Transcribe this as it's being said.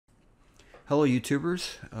Hello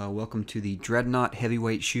YouTubers, welcome to the Dreadnought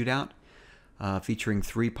Heavyweight Shootout featuring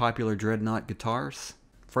 3 popular Dreadnought guitars.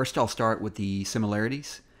 First I'll start with the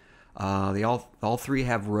similarities. All 3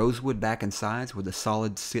 have rosewood back and sides with a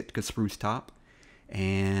solid Sitka Spruce top,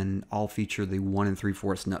 and all feature the 1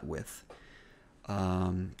 3/4 nut width.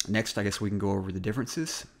 Next I guess we can go over the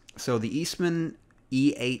differences. So the Eastman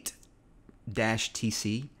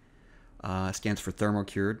E8D-TC stands for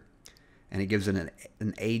thermo-cured, and it gives it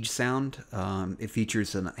an age sound. It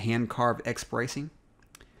features a hand-carved X bracing.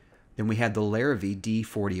 Then we have the Larrivee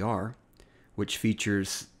D-40R, which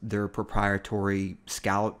features their proprietary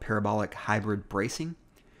scallop parabolic hybrid bracing.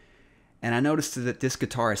 And I noticed that this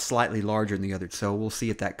guitar is slightly larger than the other, so we'll see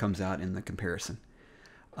if that comes out in the comparison.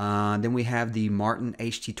 Then we have the Martin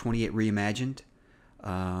HD-28 Reimagined,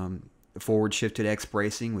 forward-shifted X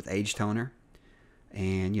bracing with age toner,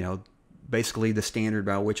 and basically the standard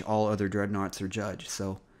by which all other Dreadnoughts are judged.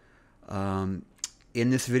 So in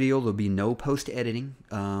this video there'll be no post-editing,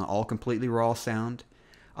 all completely raw sound.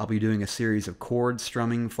 I'll be doing a series of chord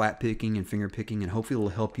strumming, flat picking, and finger picking, and hopefully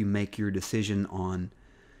it'll help you make your decision on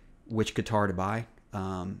which guitar to buy.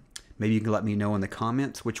 Maybe you can let me know in the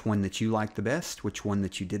comments which one that you liked the best, which one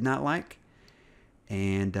that you did not like,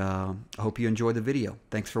 and I hope you enjoy the video.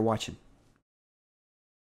 Thanks for watching.